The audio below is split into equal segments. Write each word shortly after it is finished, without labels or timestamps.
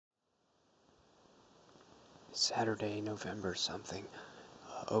Saturday, November something,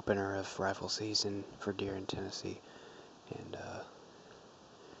 opener of rifle season for deer in Tennessee, and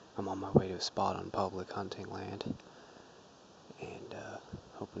I'm on my way to a spot on public hunting land, and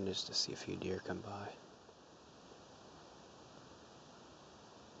hoping just to see a few deer come by.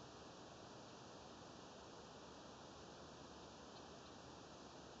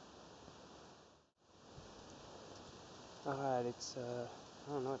 Alright, it's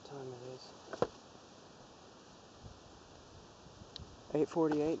I don't know what time it is.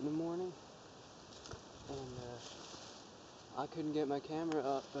 8:48 in the morning, and I couldn't get my camera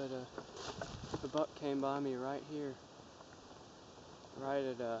up, but the buck came by me right here, right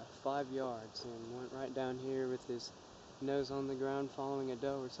at 5 yards, and went right down here with his nose on the ground following a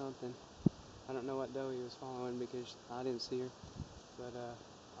doe or something. I don't know what doe he was following because I didn't see her, but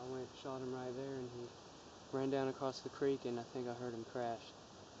I went shot him right there, and he ran down across the creek, and I think I heard him crash.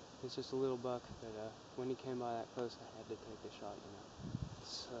 It's just a little buck, but when he came by that close, I had to take the shot, you know.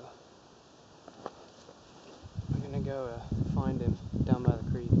 So I'm gonna go find him down by the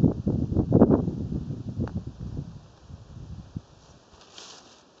creek.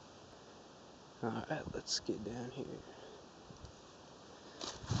 Alright, let's get down here.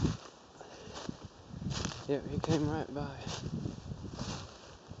 Yep, he came right by.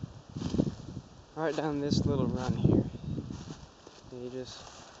 Right down this little run here. And he just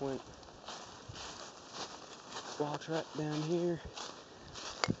walked right down here.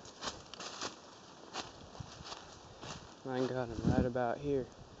 Mine got him right about here.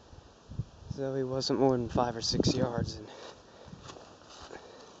 So he wasn't more than 5 or 6 yards. And there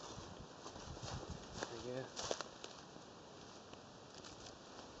we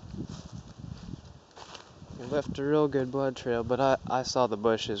go. He left a real good blood trail, but I saw the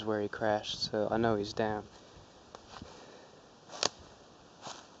bushes where he crashed, so I know he's down.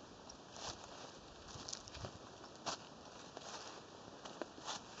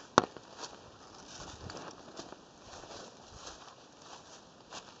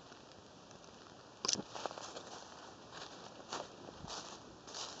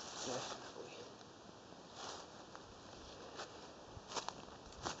 Definitely.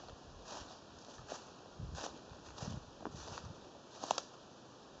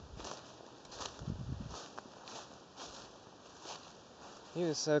 He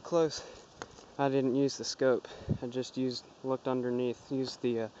was so close. I didn't use the scope. I just looked underneath, used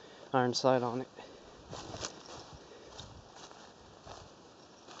the iron sight on it.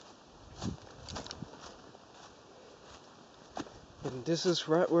 And this is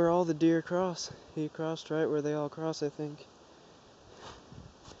right where all the deer cross. He crossed right where they all cross, I think.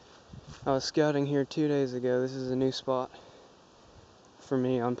 I was scouting here 2 days ago. This is a new spot for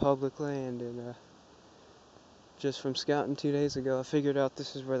me on public land, and just from scouting 2 days ago, I figured out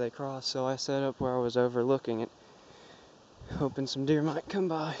this is where they cross, so I set up where I was overlooking it, hoping some deer might come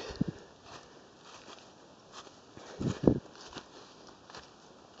by.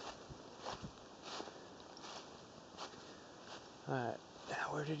 Alright,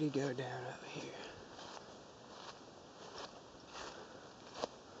 now where did he go down over here?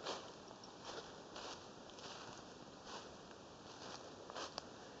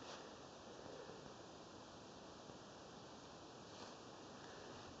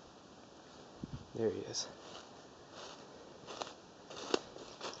 There he is.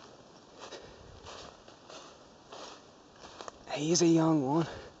 He's a young one,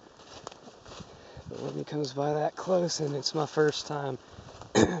 but when he comes by that close, and it's my first time,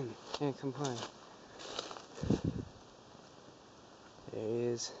 can't complain. There he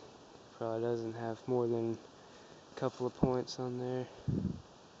is. Probably doesn't have more than a couple of points on there.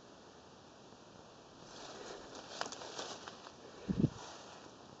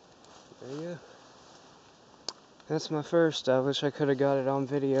 There you go. That's my first. I wish I could have got it on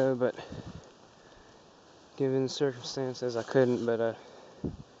video, but given the circumstances I couldn't, but at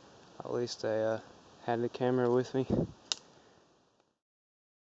least I had the camera with me.